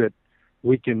way that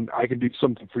I can do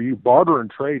something for you? Barter and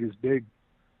trade is big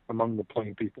among the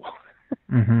plain people.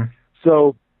 Mm-hmm.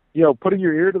 So, you know, putting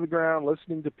your ear to the ground,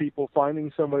 listening to people,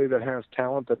 finding somebody that has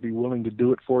talent that'd be willing to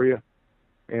do it for you,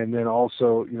 and then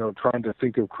also, you know, trying to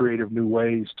think of creative new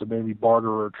ways to maybe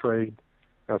barter or trade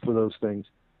for those things.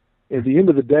 At the end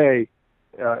of the day,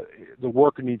 the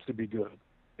work needs to be good,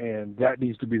 and that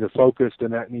needs to be the focus,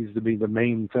 and that needs to be the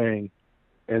main thing.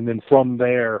 And then from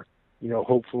there, you know,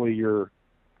 hopefully you're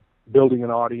building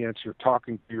an audience, you're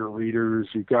talking to your readers,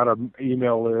 you've got an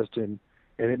email list, and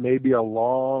it may be a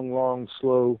long,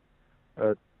 slow,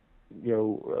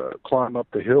 climb up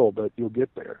the hill, but you'll get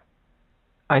there.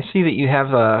 I see that you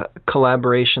have a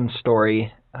collaboration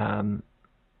story. I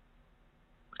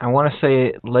want to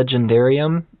say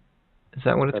Legendarium. Is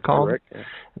that what it's called? Correct.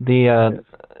 Yeah. Yes.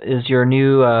 Is your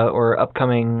new or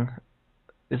upcoming?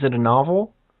 Is it a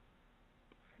novel?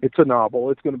 It's a novel.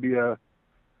 It's going to be a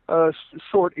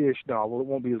short-ish novel. It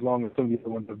won't be as long as some of the other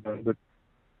ones have been, but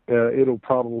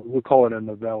we'll call it a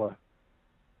novella.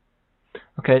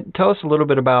 Okay, tell us a little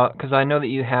bit about, because I know that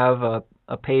you have a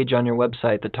page on your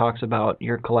website that talks about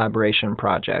your collaboration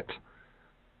project.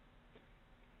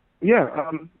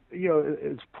 Yeah, you know,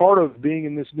 it's part of being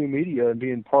in this new media and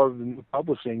being part of the new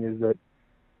publishing is that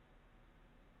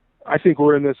I think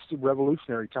we're in this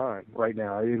revolutionary time right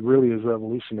now. It really is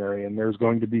revolutionary, and there's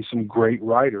going to be some great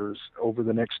writers over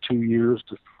the next 2 years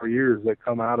to 4 years that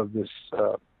come out of this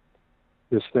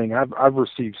thing. I've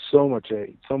received so much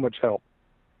aid, so much help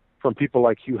from people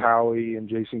like Hugh Howey and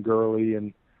Jason Gurley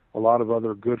and a lot of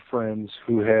other good friends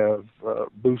who have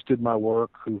boosted my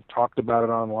work, who've talked about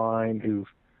it online, who've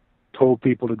told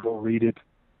people to go read it,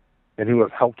 and who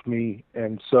have helped me.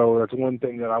 And so that's one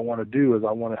thing that I want to do is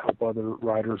I want to help other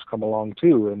writers come along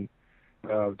too and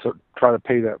to try to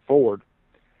pay that forward.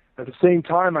 At the same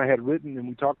time, I had written, and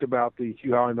we talked about the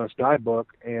Hugh Howey Must Die book,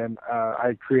 and I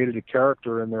had created a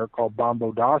character in there called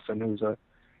Bombo Dawson, who's a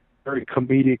very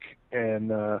comedic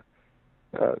and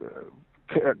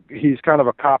he's kind of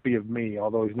a copy of me,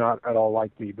 although he's not at all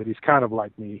like me, but he's kind of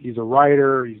like me. He's a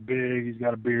writer, he's big, he's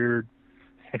got a beard.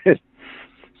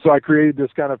 So I created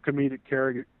this kind of comedic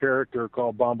character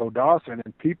called Bombo Dawson,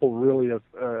 and people really have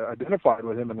identified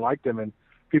with him and liked him, and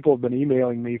people have been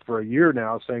emailing me for a year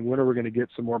now saying, when are we going to get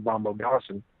some more Bombo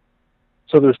Dawson?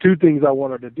 So there's two things I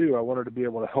wanted to do. I wanted to be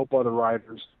able to help other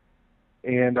writers,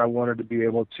 and I wanted to be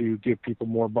able to give people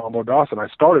more Bombo Dawson. I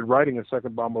started writing a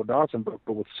second Bombo Dawson book,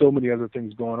 but with so many other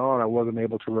things going on, I wasn't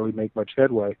able to really make much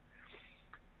headway.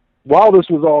 While this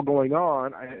was all going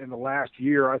on, in the last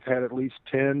year, I've had at least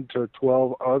 10 to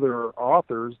 12 other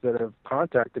authors that have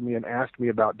contacted me and asked me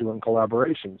about doing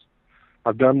collaborations.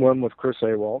 I've done one with Chris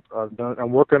Awalt.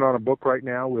 I'm working on a book right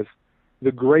now with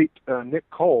the great Nick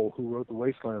Cole, who wrote the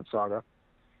Wasteland Saga.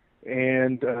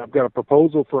 And I've got a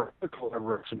proposal for a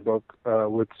collaboration book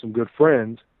with some good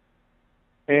friends.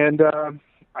 And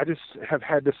I just have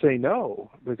had to say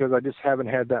no because I just haven't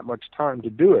had that much time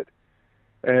to do it.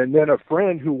 And then a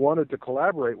friend who wanted to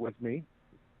collaborate with me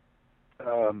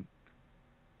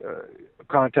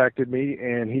contacted me,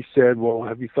 and he said, well,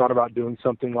 have you thought about doing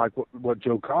something like what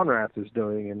Joe Conrath is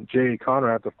doing? And J.A.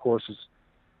 Conrath, of course, has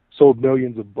sold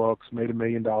millions of books, made $1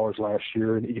 million last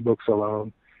year in ebooks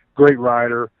alone. Great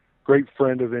writer, great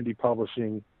friend of indie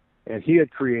publishing, and he had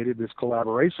created this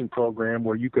collaboration program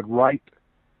where you could write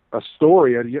a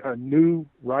story, a new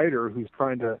writer who's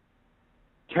trying to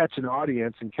catch an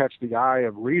audience and catch the eye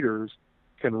of readers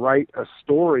can write a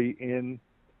story in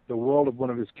the world of one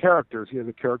of his characters. He has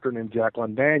a character named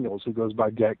Jacqueline Daniels who goes by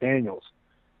Jack Daniels.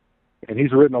 And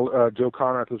he's written, Joe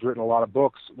Conrath has written a lot of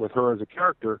books with her as a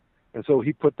character. And so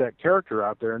he put that character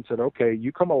out there and said, okay,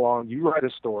 you come along, you write a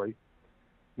story,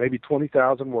 maybe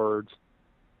 20,000 words.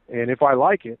 And if I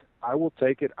like it, I will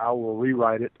take it, I will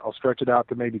rewrite it, I'll stretch it out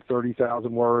to maybe 30,000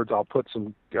 words. I'll put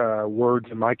some words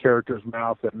in my character's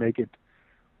mouth that make it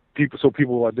so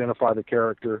people will identify the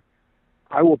character.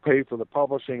 I will pay for the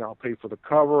publishing, I'll pay for the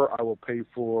cover, I will pay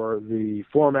for the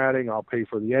formatting, I'll pay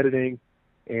for the editing,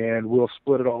 and we'll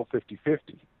split it all 50-50.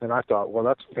 And I thought, well,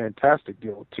 that's a fantastic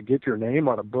deal to get your name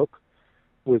on a book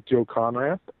with Joe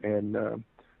Conrath, and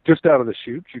just out of the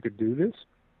chute, you could do this.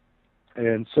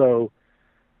 And so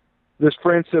this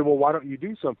friend said, well, why don't you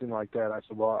do something like that? I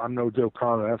said, well, I'm no Joe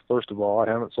Conrath, first of all. I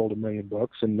haven't sold 1 million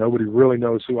books, and nobody really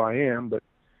knows who I am, but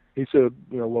he said,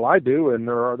 well, I do, and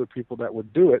there are other people that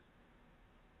would do it.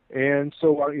 And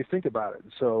so why don't you think about it?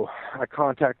 So I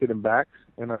contacted him back,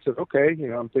 and I said, okay,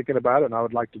 I'm thinking about it, and I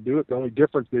would like to do it. The only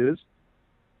difference is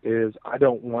is I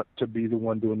don't want to be the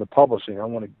one doing the publishing. I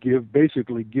want to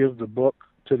basically give the book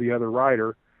to the other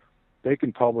writer. They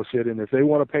can publish it, and if they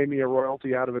want to pay me a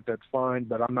royalty out of it, that's fine,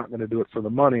 but I'm not going to do it for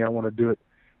the money. I want to do it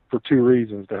for two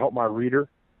reasons: to help my reader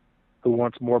who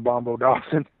wants more Bombo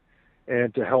Dawson,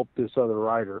 and to help this other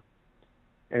writer.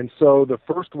 And so the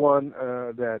first one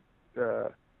that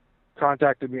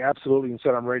contacted me absolutely and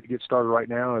said, I'm ready to get started right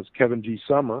now, is Kevin G.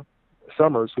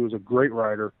 Summers, who is a great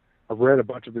writer. I've read a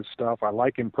bunch of his stuff. I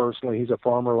like him personally. He's a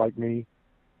farmer like me.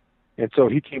 And so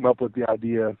he came up with the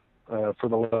idea for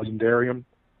the Legendarium.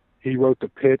 He wrote the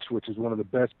pitch, which is one of the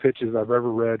best pitches I've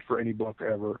ever read for any book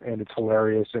ever, and it's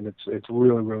hilarious, and it's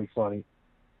really, really funny.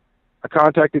 I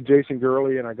contacted Jason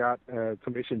Gurley, and I got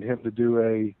commissioned him to do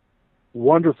a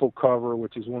wonderful cover,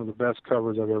 which is one of the best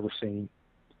covers I've ever seen.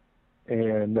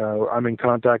 And I'm in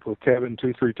contact with Kevin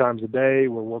 2-3 times a day.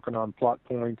 We're working on plot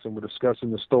points, and we're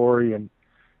discussing the story, and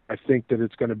I think that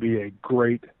it's going to be a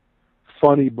great,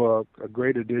 funny book, a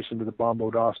great addition to the Bombo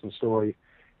Dawson story.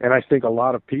 And I think a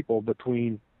lot of people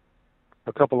between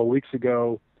a couple of weeks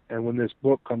ago and when this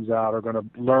book comes out are going to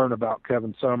learn about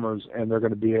Kevin Summers, and they're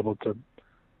going to be able to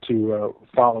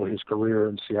follow his career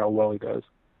and see how well he does.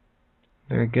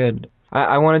 Very good.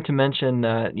 I wanted to mention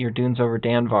your Dunes Over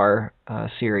Danvar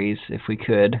series, if we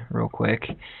could, real quick.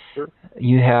 Sure.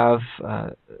 You have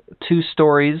 2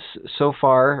 stories so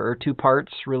far, or 2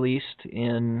 parts released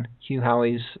in Hugh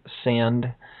Howey's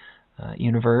Sand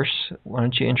universe. Why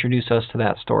don't you introduce us to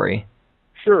that story?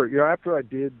 Sure. After I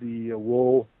did the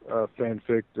Wool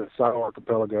fanfic, the Silo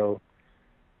Archipelago,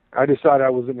 I decided I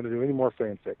wasn't going to do any more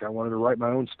fanfic. I wanted to write my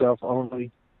own stuff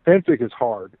only. Fanfic is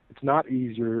hard. It's not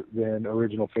easier than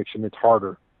original fiction. It's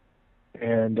harder.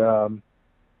 And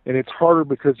it's harder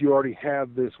because you already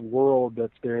have this world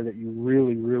that's there that you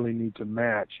really, really need to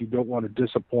match. You don't want to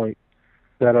disappoint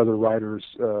that other writer's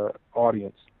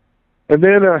audience. And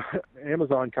then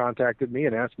Amazon contacted me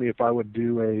and asked me if I would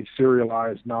do a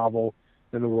serialized novel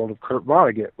in the world of Kurt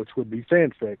Vonnegut, which would be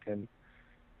fanfic. And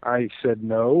I said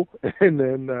no, and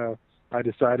then I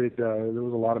decided there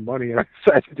was a lot of money, and I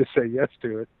decided to say yes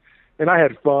to it. And I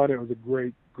had fun. It was a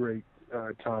great, great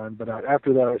time. But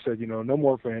after that, I said, no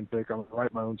more fanfic. I'm going to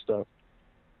write my own stuff.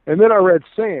 And then I read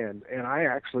Sand, and I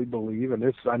actually believe,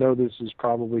 and I know this is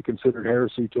probably considered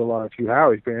heresy to a lot of Hugh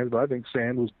Howey fans, but I think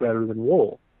Sand was better than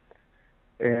Wool.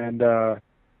 And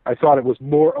I thought it was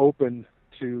more open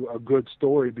to a good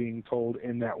story being told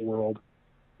in that world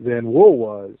than Wool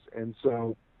was. And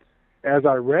so as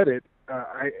I read it,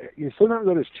 sometimes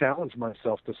I just challenged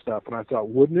myself to stuff, and I thought,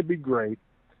 wouldn't it be great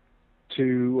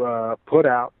to put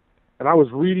out, and I was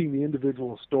reading the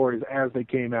individual stories as they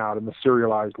came out in the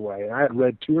serialized way, and I had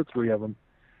read 2 or 3 of them,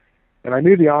 and I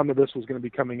knew the omnibus was going to be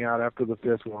coming out after the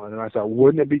 5th one, and I thought,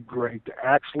 wouldn't it be great to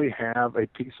actually have a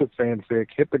piece of fanfic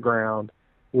hit the ground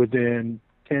within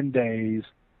 10 days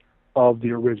of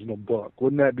the original book?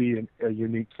 Wouldn't that be a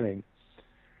unique thing?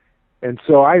 And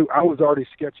so I was already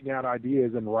sketching out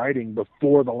ideas and writing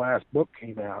before the last book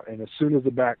came out. And as soon as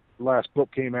the last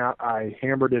book came out, I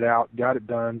hammered it out, got it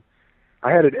done.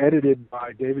 I had it edited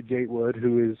by David Gatewood,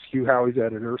 who is Hugh Howey's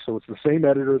editor. So it's the same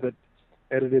editor that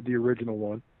edited the original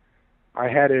one. I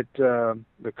had it,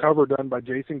 the cover done by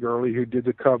Jason Gurley, who did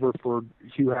the cover for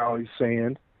Hugh Howey's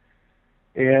Sand.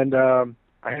 And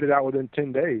I had it out within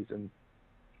 10 days. And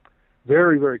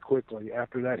very, very quickly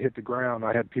after that hit the ground,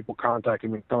 I had people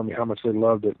contacting me telling me how much they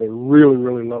loved it. They really,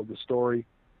 really loved the story.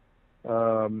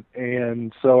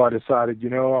 And so I decided,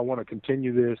 I want to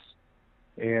continue this,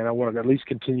 and I want to at least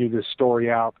continue this story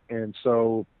out. And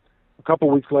so a couple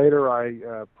weeks later,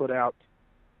 I put out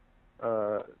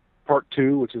part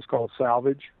 2, which is called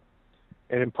Salvage.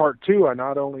 And in part 2, I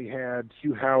not only had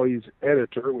Hugh Howey's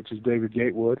editor, which is David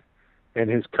Gatewood, and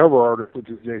his cover artist, which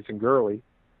is Jason Gurley,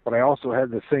 but I also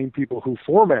had the same people who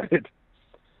formatted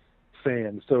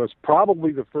Sand. So it's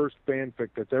probably the first fanfic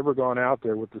that's ever gone out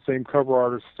there with the same cover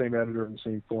artist, same editor, and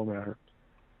same formatter.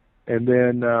 And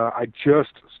then I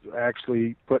just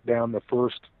actually put down the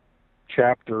first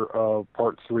chapter of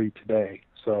part 3 today.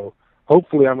 So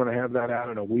hopefully I'm going to have that out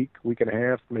in a week and a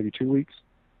half, maybe 2 weeks.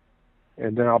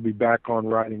 And then I'll be back on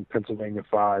writing Pennsylvania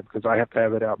 5 because I have to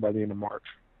have it out by the end of March.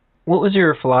 What was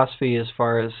your philosophy as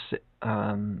far as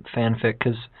fanfic?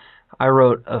 Because I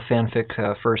wrote a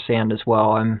fanfic for Sand as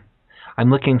well.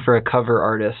 I'm looking for a cover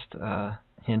artist,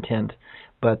 hint, hint.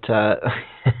 But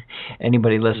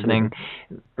anybody listening,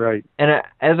 right? And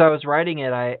as I was writing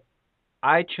it,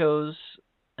 I chose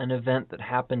an event that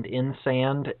happened in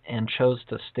Sand and chose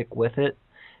to stick with it.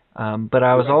 But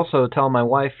I was also telling my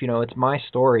wife, it's my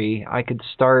story. I could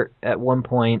start at one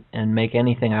point and make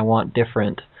anything I want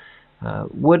different.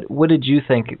 What did you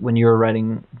think when you were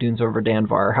writing Dunes Over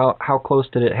Danvar? How close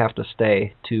did it have to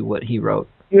stay to what he wrote?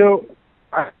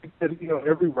 I think that,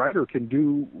 every writer can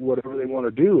do whatever they want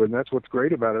to do, and that's what's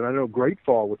great about it. I know Great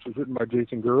Fall, which was written by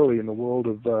Jason Gurley in the world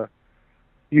of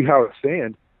You How It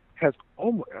Stand, has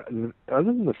almost, other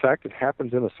than the fact it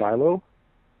happens in a silo,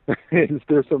 and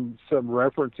there's some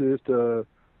references to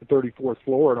the 34th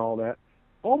floor and all that,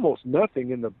 almost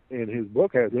nothing in his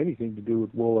book has anything to do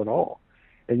with wool at all.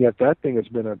 And yet that thing has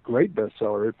been a great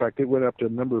bestseller. In fact, it went up to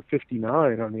number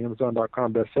 59 on the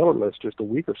Amazon.com bestseller list just a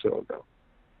week or so ago.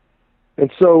 And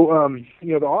so,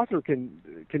 the author can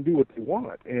do what they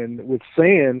want. And with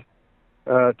Sand,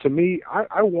 to me, I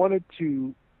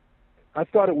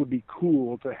thought it would be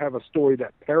cool to have a story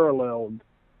that paralleled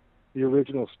the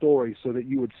original story so that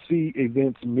you would see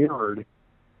events mirrored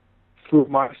through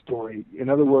my story. In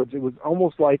other words, it was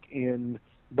almost like in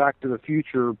Back to the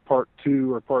Future Part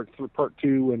 2 or Part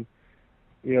 2 when,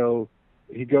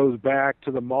 he goes back to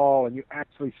the mall and you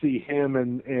actually see him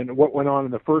and what went on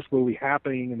in the first movie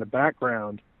happening in the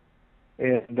background.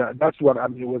 And that's what,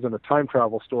 it wasn't a time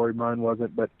travel story, mine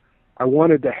wasn't, but I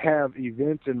wanted to have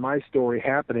events in my story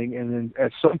happening, and then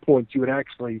at some point you would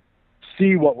actually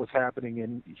see what was happening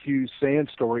in Hugh's Sand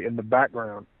story in the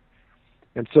background.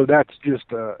 And so that's just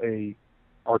a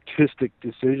artistic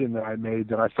decision that I made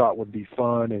that I thought would be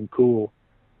fun and cool,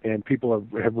 and people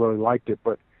have really liked it.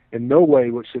 But in no way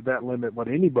should that limit what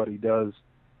anybody does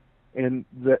in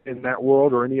that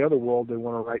world or any other world they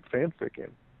want to write fanfic in.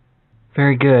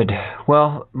 Very good.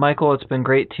 Well, Michael, it's been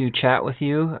great to chat with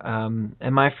you.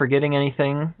 Am I forgetting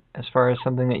anything as far as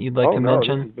something that you'd like to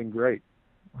mention? This has been great.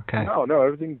 Okay. No,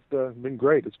 everything's been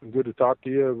great. It's been good to talk to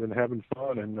you and having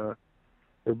fun, and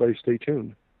everybody stay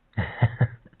tuned.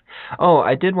 Oh,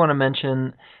 I did want to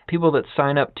mention people that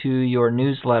sign up to your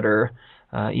newsletter.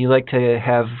 You like to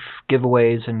have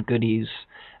giveaways and goodies.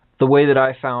 The way that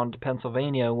I found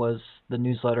Pennsylvania was the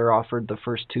newsletter offered the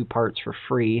first 2 parts for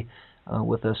free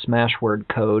with a Smashword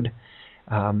code.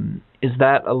 Is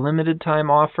that a limited time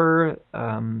offer?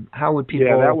 How would people...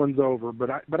 Yeah, that one's over, but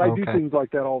I Okay. do things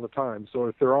like that all the time. So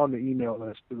if they're on the email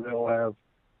list, they'll have...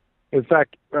 In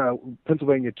fact,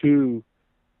 Pennsylvania 2,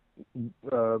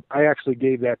 I actually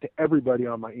gave that to everybody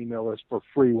on my email list for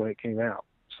free when it came out.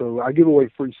 So I give away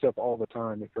free stuff all the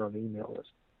time if they're on the email list.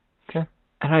 Okay.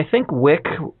 And I think WICK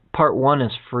Part 1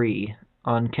 is free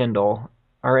on Kindle.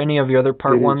 Are any of your other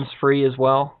Part 1s free as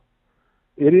well?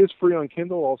 It is free on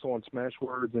Kindle, also on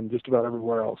Smashwords and just about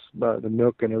everywhere else, the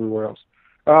Nook and everywhere else.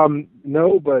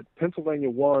 No, but Pennsylvania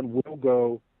 1 will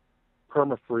go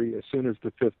perma-free as soon as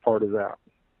the 5th part is out.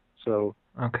 So,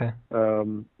 okay.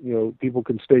 People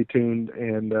can stay tuned,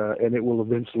 and it will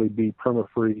eventually be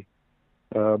perma-free.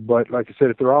 But like I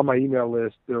said, if they're on my email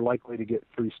list, they're likely to get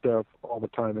free stuff all the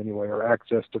time anyway, or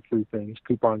access to free things,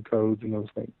 coupon codes, and those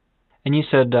things. And you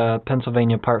said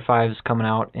Pennsylvania Part 5 is coming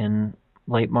out in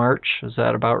late March. Is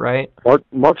that about right?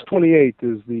 March 28th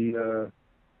is the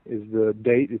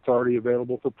date. It's already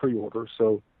available for pre-order,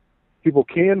 so people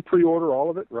can pre-order all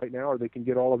of it right now, or they can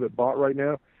get all of it bought right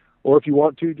now. Or if you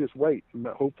want to, just wait.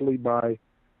 Hopefully by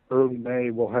early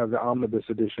May, we'll have the Omnibus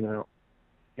edition out,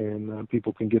 and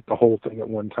people can get the whole thing at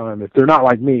one time. If they're not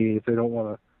like me, if they don't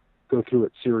want to go through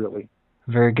it serially.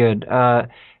 Very good.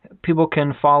 People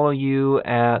can follow you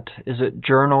at, is it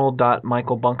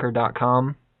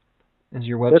journal.michaelbunker.com is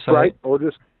your website? That's right. Or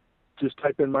just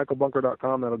type in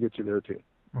michaelbunker.com. That'll get you there too.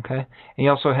 Okay. And he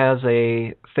also has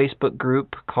a Facebook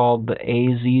group called the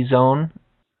AZ Zone.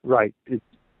 Right.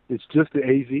 It's just the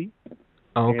AZ.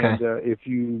 Oh, okay. And if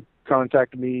you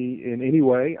contact me in any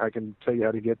way, I can tell you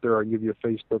how to get there. I'll give you a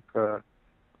Facebook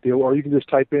deal. Or you can just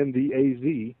type in the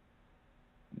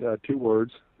AZ, 2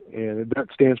 words, and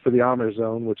that stands for the Amish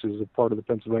Zone, which is a part of the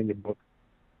Pennsylvania book.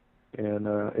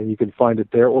 And you can find it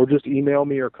there. Or just email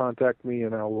me or contact me,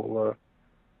 and I will...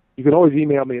 you can always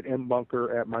email me at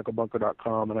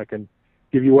mbunker@michaelbunker.com, and I can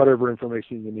give you whatever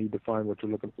information you need to find what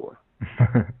you're looking for.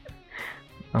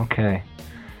 Okay.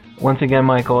 Once again,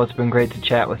 Michael, it's been great to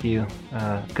chat with you.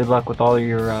 Good luck with all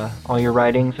your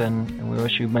writings, and we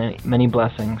wish you many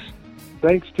blessings.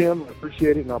 Thanks, Tim. I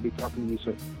appreciate it, and I'll be talking to you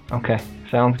soon. Okay.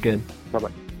 Sounds good.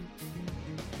 Bye-bye.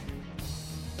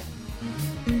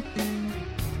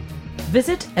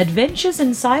 Visit Adventures in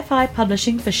Sci-Fi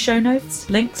Publishing for show notes,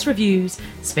 links, reviews,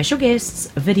 special guests,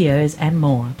 videos, and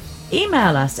more.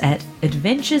 Email us at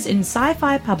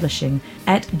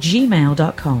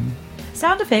adventuresinscifipublishing@gmail.com.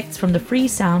 Sound effects from the Free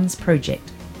Sounds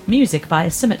Project. Music by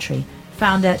Symmetry,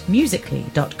 found at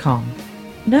musically.com.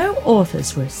 No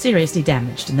authors were seriously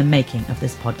damaged in the making of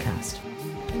this podcast.